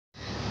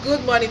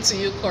Good morning to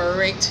you,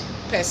 correct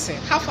person.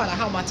 How far and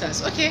how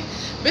matters? Okay,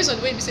 based on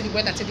the way you say the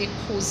word that today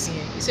cozy,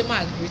 you say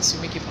my agree to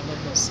make it for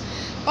not loss.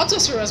 Auto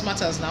serious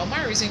matters now.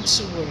 My reason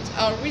two words.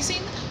 Our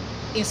reason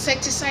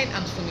insecticide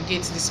and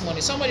fumigate this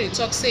morning. Somebody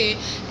talk say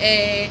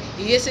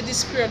yes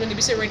this period when they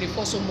be say rain dey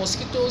fall, so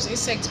mosquitoes,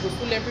 insects go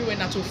full everywhere.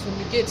 Now to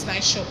fumigate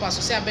nice shoppers.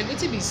 So say I beg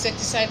wetin be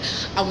insecticide,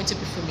 I want to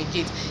be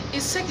fumigate.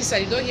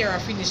 Insecticide, you don't hear her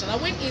finish.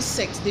 And when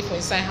insects they for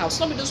inside house,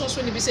 not be those ones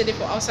when they be say they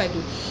for outside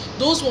though.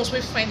 Those ones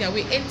will find their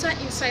way enter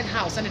inside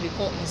house and they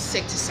call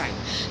insecticide.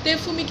 Then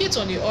fumigate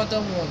on the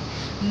other one.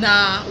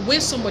 Now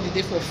when somebody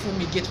they for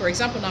fumigate, for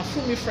example, now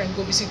Fumi friend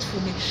go visit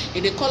Fumi,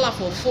 if they call her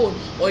for phone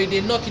or if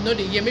they knock, you know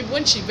they hear. Maybe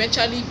when she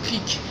eventually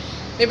pick,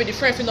 maybe the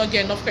friend will not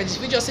get enough credit. If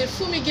you just say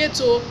fumigate,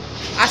 oh,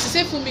 as you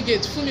say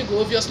fumigate, Fumi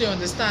go obviously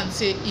understand.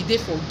 Say if they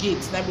for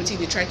gate, that everything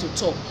they try to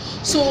talk.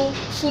 So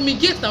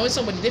fumigate now when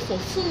somebody they for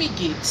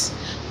fumigate.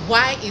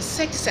 Why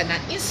insecticide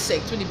and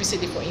insect when they be say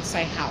they for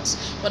inside house?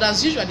 But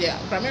as usual, the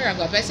grammarian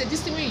go advise say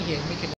this thing when you hear make it.